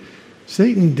trade.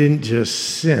 Satan didn't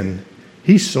just sin.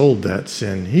 He sold that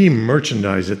sin. He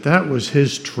merchandised it. That was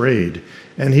his trade.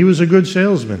 And he was a good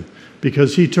salesman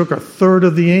because he took a third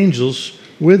of the angels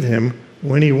with him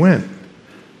when he went.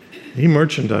 He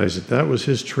merchandised it. That was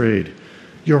his trade.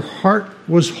 Your heart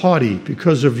was haughty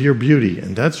because of your beauty.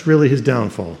 And that's really his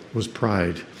downfall, was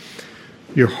pride.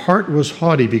 Your heart was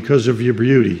haughty because of your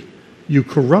beauty. You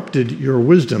corrupted your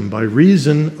wisdom by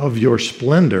reason of your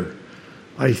splendor.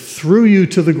 I threw you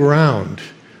to the ground.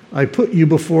 I put you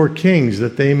before kings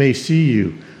that they may see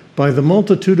you. By the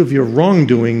multitude of your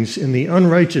wrongdoings in the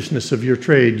unrighteousness of your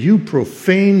trade, you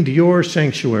profaned your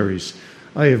sanctuaries.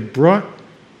 I have brought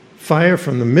fire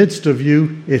from the midst of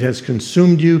you. It has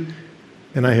consumed you,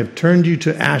 and I have turned you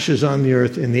to ashes on the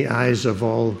earth in the eyes of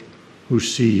all who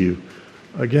see you.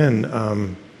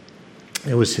 Again,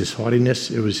 it was his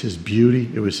haughtiness, it was his beauty,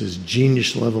 it was his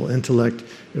genius-level intellect,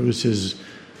 it was his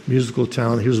musical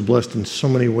talent. He was blessed in so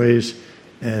many ways,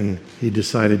 and he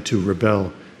decided to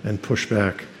rebel and push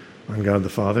back on God the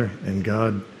Father, and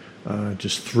God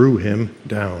just threw him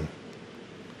down.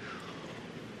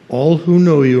 All who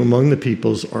know you among the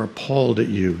peoples are appalled at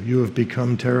you. You have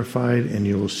become terrified, and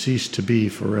you will cease to be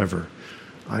forever.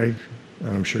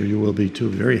 I'm sure you will be too,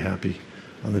 very happy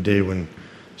on the day when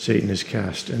Satan is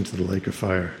cast into the lake of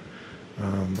fire.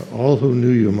 But all who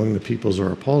knew you among the peoples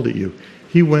are appalled at you.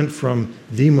 He went from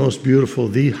the most beautiful,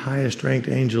 the highest ranked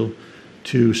angel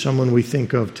to someone we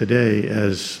think of today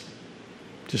as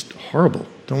just horrible.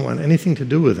 Don't want anything to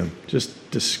do with him. Just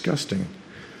disgusting.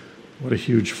 What a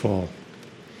huge fall.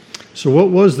 So what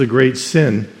was the great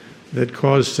sin that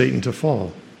caused Satan to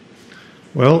fall?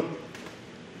 Well,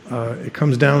 it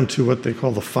comes down to what they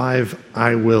call the 5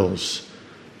 I wills.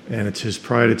 And it's his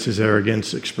pride, it's his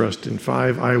arrogance expressed in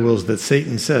 5 I wills that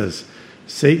Satan says.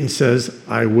 Satan says,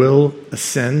 I will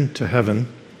ascend to heaven.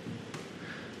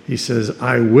 He says,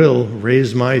 I will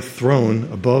raise my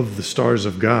throne above the stars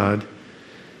of God.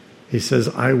 He says,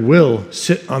 I will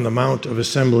sit on the mount of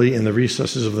assembly in the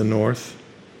recesses of the north.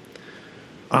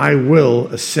 I will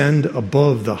ascend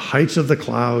above the heights of the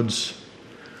clouds.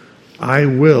 I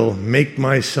will make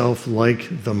myself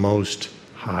like the Most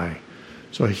High.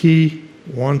 So he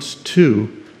wants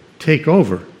to take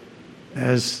over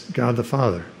as God the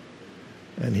Father.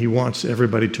 And he wants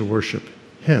everybody to worship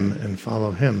him and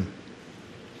follow him.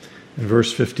 In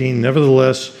verse 15,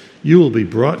 nevertheless, you will be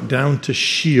brought down to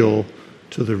Sheol,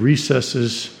 to the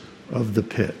recesses of the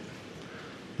pit.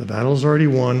 The battle's already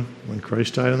won. When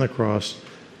Christ died on the cross,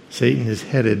 Satan is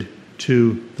headed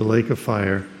to the lake of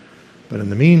fire. But in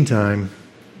the meantime,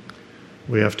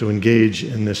 we have to engage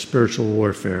in this spiritual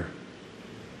warfare.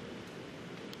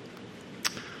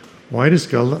 Why does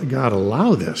God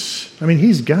allow this? I mean,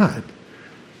 he's God.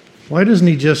 Why doesn't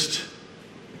he just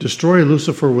destroy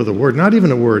Lucifer with a word? Not even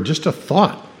a word, just a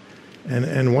thought,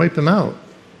 and wipe him out,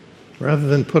 rather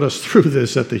than put us through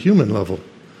this at the human level?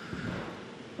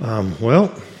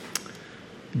 Well,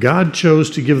 God chose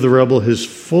to give the rebel his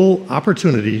full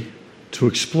opportunity to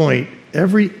exploit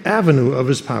every avenue of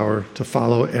his power, to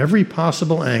follow every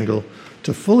possible angle,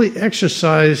 to fully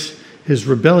exercise his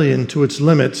rebellion to its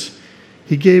limits.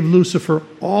 He gave Lucifer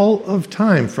all of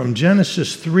time from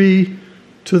Genesis 3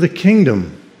 to the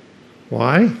kingdom.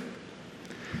 Why?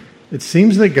 It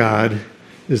seems that God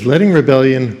is letting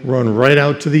rebellion run right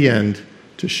out to the end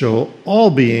to show all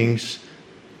beings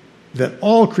that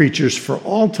all creatures for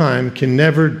all time can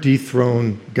never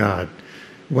dethrone God.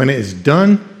 When it is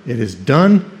done,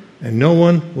 and no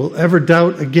one will ever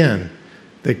doubt again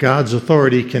that God's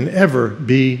authority can ever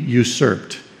be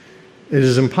usurped. It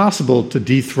is impossible to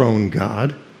dethrone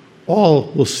God.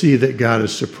 All will see that God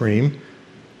is supreme,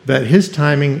 that his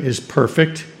timing is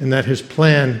perfect, and that his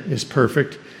plan is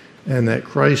perfect, and that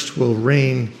Christ will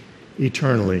reign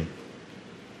eternally.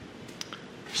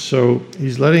 So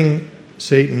he's letting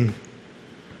Satan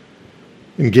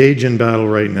engage in battle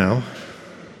right now,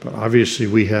 but obviously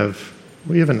we have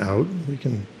an out. We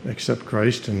can accept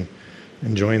Christ and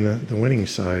join the winning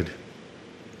side.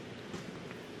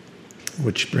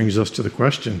 Which brings us to the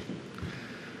question,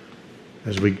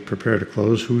 as we prepare to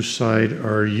close, whose side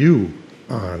are you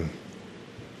on?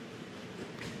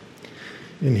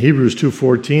 In Hebrews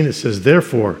 2:14 it says,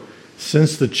 therefore,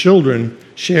 since the children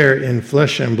share in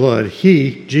flesh and blood,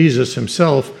 he, Jesus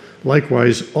himself,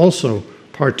 likewise also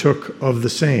partook of the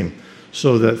same,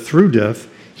 so that through death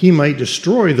he might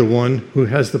destroy the one who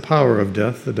has the power of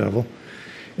death, the devil,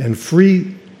 and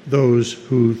free those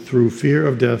who through fear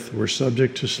of death were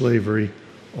subject to slavery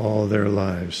all their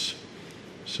lives.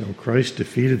 So Christ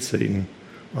defeated Satan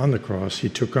on the cross. He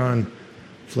took on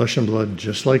flesh and blood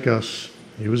just like us.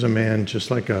 He was a man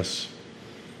just like us.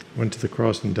 Went to the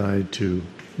cross and died to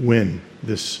win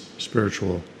this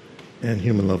spiritual and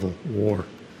human level war.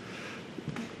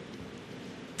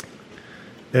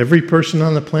 Every person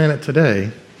on the planet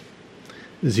today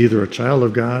is either a child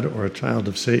of God or a child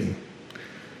of Satan.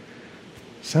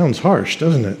 Sounds harsh,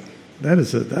 doesn't it? That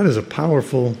is a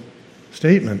powerful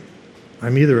statement.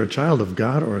 I'm either a child of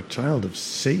God or a child of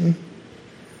Satan.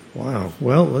 Wow.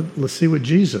 Well, let's see what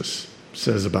Jesus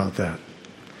says about that.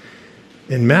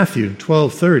 In Matthew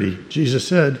 12:30, Jesus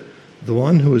said, the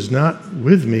one who is not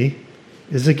with me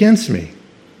is against me,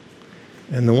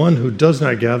 and the one who does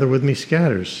not gather with me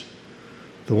scatters.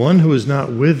 The one who is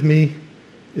not with me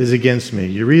is against me.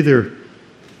 You're either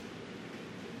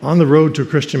on the road to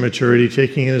Christian maturity,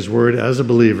 taking in his word as a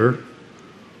believer,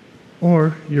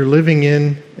 or you're living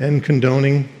in and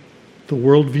condoning the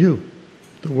worldview,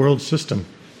 the world system.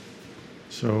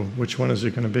 So which one is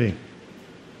it going to be?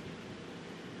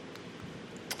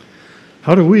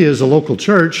 How do we as a local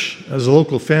church, as a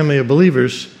local family of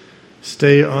believers,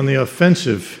 stay on the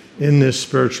offensive in this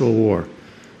spiritual war?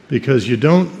 Because you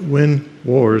don't win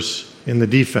wars in the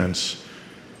defense.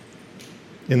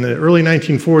 In the early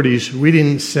 1940s, we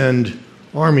didn't send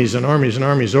armies and armies and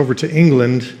armies over to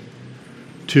England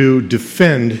to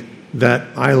defend that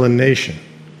island nation.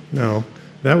 No,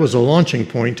 that was a launching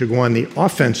point to go on the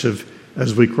offensive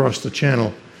as we crossed the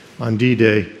channel on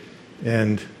D-Day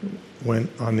and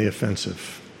went on the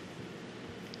offensive.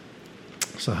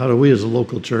 So how do we as a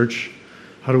local church,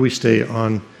 how do we stay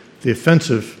on the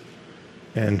offensive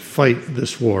and fight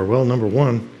this war? Well, number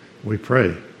one, we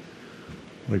pray.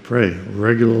 We pray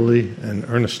regularly and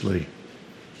earnestly.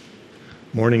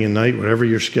 Morning and night, whatever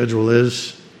your schedule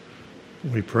is,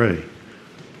 we pray.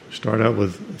 Start out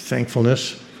with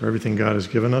thankfulness for everything God has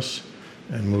given us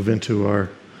and move into our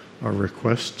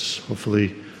requests,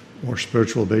 hopefully more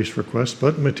spiritual-based requests,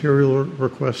 but material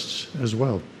requests as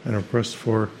well, and requests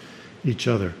for each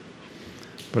other.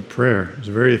 But prayer is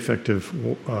a very effective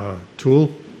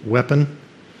tool weapon.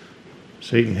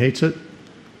 Satan hates it.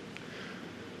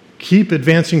 Keep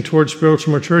advancing towards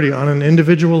spiritual maturity on an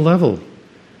individual level.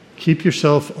 Keep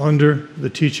yourself under the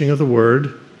teaching of the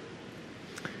Word.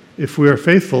 If we are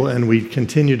faithful and we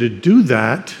continue to do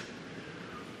that,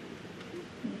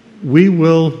 we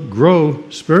will grow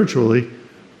spiritually,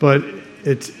 but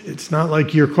it's not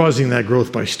like you're causing that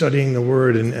growth by studying the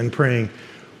Word and praying.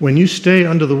 When you stay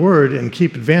under the Word and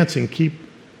keep advancing, keep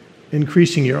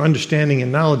increasing your understanding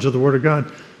and knowledge of the Word of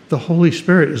God, the Holy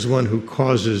Spirit is the one who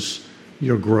causes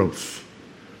your growth.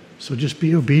 So just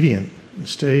be obedient and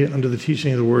stay under the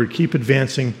teaching of the Word. Keep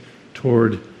advancing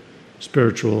toward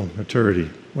spiritual maturity.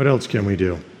 What else can we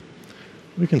do?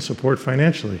 We can support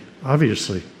financially.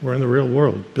 Obviously, we're in the real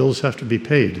world. Bills have to be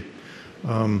paid.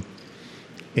 And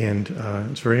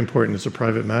it's very important. It's a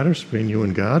private matter between you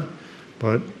and God,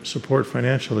 but support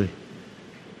financially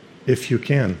if you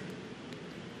can.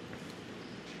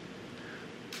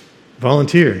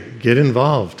 Volunteer. Get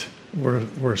involved.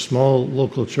 We're a small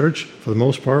local church. For the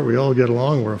most part, we all get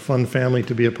along. We're a fun family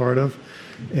to be a part of.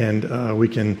 And we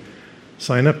can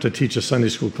sign up to teach a Sunday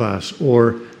school class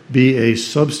or be a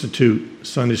substitute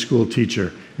Sunday school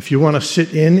teacher. If you want to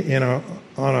sit on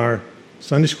our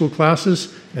Sunday school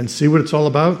classes and see what it's all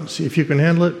about, see if you can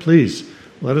handle it, please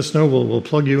let us know. We'll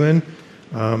plug you in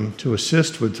to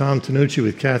assist with Tom Tanucci,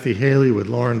 with Kathy Haley, with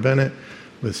Lauren Bennett,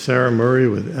 with Sarah Murray,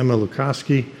 with Emma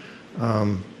Lukoski.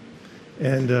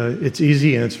 And it's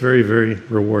easy and it's very, very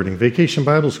rewarding. Vacation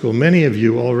Bible School. Many of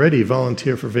you already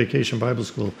volunteer for Vacation Bible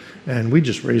School, and we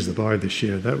just raised the bar this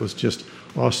year. That was just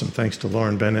awesome. Thanks to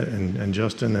Lauren Bennett and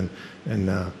Justin,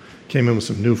 and came in with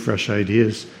some new, fresh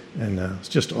ideas, and it's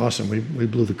just awesome. We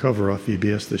blew the cover off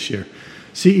VBS this year.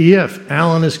 CEF.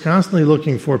 Alan is constantly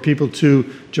looking for people to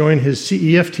join his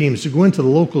CEF teams to go into the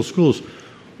local schools.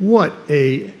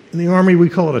 In the Army, we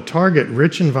call it a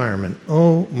target-rich environment.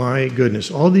 Oh, my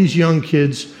goodness. All these young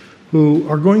kids who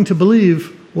are going to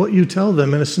believe what you tell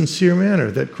them in a sincere manner,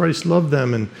 that Christ loved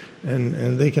them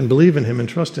and they can believe in him and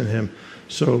trust in him.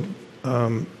 So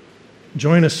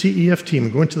join a CEF team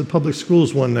and go into the public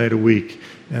schools one night a week.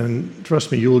 And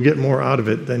trust me, you will get more out of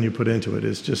it than you put into it.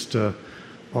 It's just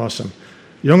awesome.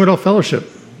 Young Adult Fellowship.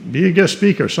 Be a guest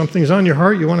speaker. Something's on your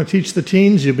heart. You want to teach the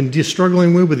teens. You've been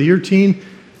struggling with your teen.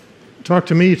 Talk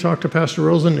to me, talk to Pastor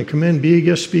Rosen, and come in, be a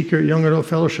guest speaker at Young Adult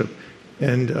Fellowship,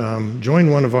 and join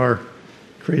one of our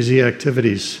crazy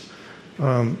activities.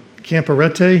 Camp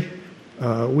Arete,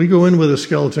 we go in with a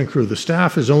skeleton crew. The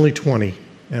staff is only 20,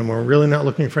 and we're really not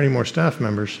looking for any more staff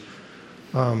members.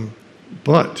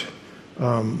 But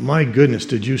my goodness,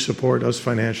 did you support us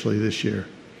financially this year?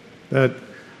 That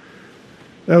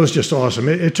was just awesome.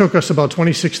 It took us about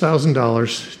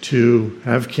 $26,000 to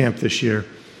have camp this year.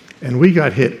 And we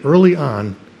got hit early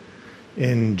on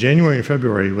in January and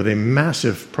February with a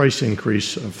massive price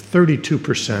increase of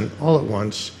 32% all at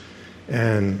once,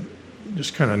 and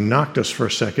just kind of knocked us for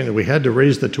a second. We had to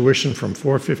raise the tuition from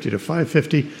 $450 to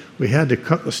 $550. We had to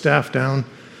cut the staff down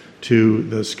to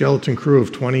the skeleton crew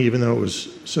of 20, even though it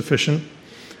was sufficient.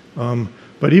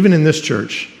 But even in this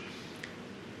church,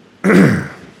 you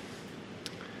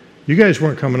guys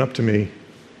weren't coming up to me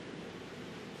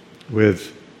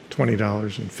with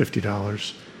 $20 and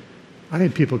 $50. I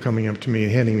had people coming up to me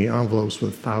and handing me envelopes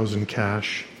with 1,000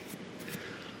 cash,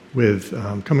 with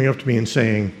coming up to me and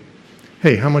saying,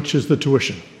 "Hey, how much is the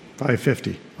tuition?"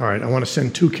 $550. All right, I want to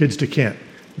send 2 kids to camp.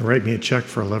 And write me a check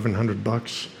for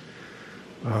 $1,100.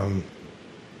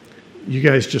 You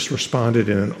guys just responded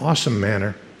in an awesome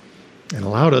manner and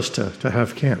allowed us to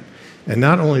have camp. And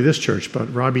not only this church,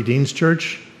 but Robbie Dean's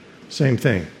church, same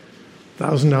thing.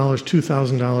 $1,000,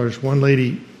 $2,000. One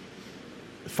lady,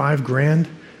 $5,000.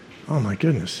 Oh my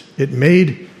goodness! It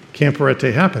made Camp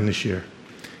Arete happen this year,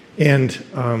 and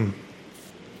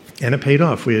it paid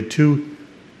off. We had 2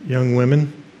 young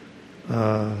women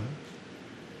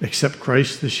accept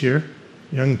Christ this year,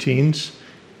 young teens,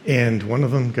 and one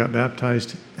of them got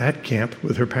baptized at camp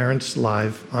with her parents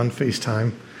live on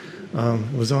FaceTime.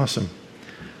 It was awesome.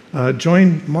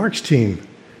 Join Mark's team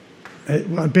at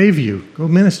Bayview. Go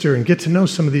minister and get to know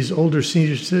some of these older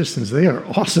senior citizens. They are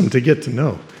awesome to get to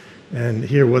know and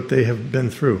hear what they have been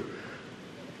through.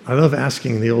 I love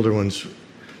asking the older ones,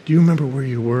 do you remember where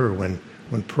you were when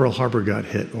Pearl Harbor got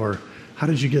hit? Or how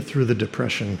did you get through the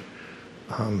Depression?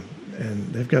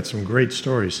 And they've got some great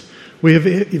stories. We have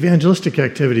evangelistic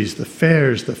activities, the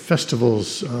fairs, the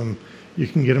festivals. You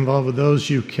can get involved with those.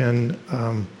 You can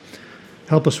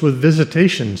help us with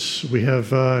visitations. We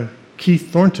have Keith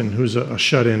Thornton, who's a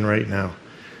shut-in right now.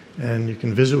 And you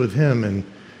can visit with him, and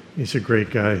he's a great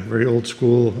guy, very old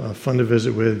school, fun to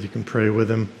visit with. You can pray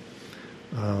with him.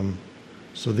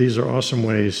 So these are awesome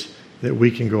ways that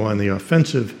we can go on the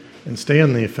offensive and stay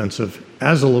on the offensive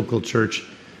as a local church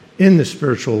in the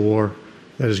spiritual war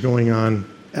that is going on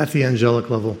at the angelic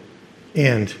level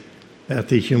and at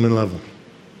the human level.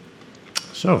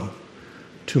 So,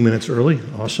 2 minutes early,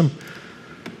 awesome.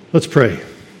 Let's pray.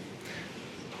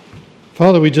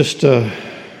 Father, we just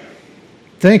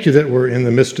thank you that we're in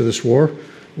the midst of this war.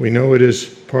 We know it is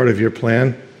part of your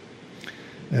plan.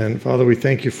 And Father, we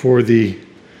thank you for the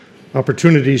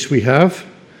opportunities we have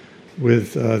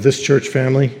with this church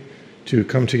family to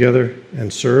come together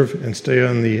and serve and stay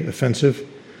on the offensive.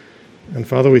 And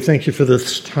Father, we thank you for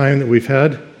this time that we've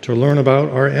had to learn about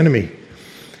our enemy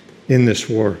in this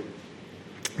war.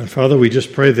 And Father, we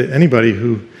just pray that anybody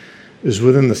who is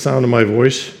within the sound of my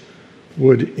voice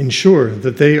would ensure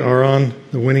that they are on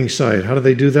the winning side. How do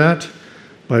they do that?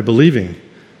 By believing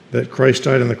that Christ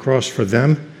died on the cross for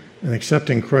them and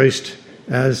accepting Christ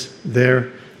as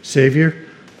their Savior.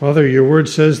 Father, your word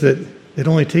says that it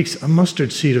only takes a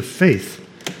mustard seed of faith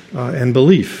and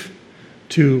belief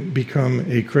to become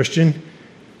a Christian.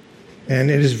 And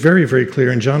it is very, very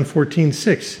clear in John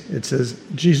 14:6. It says,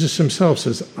 Jesus himself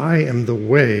says, I am the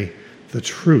way, the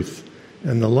truth,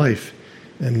 and the life,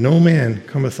 and no man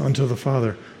cometh unto the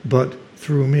Father but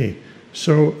through me.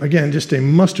 So again, just a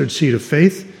mustard seed of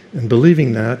faith and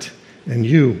believing that, and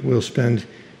you will spend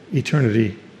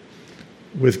eternity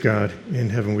with God in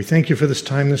heaven. We thank you for this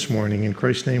time this morning. In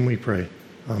Christ's name we pray.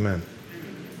 Amen.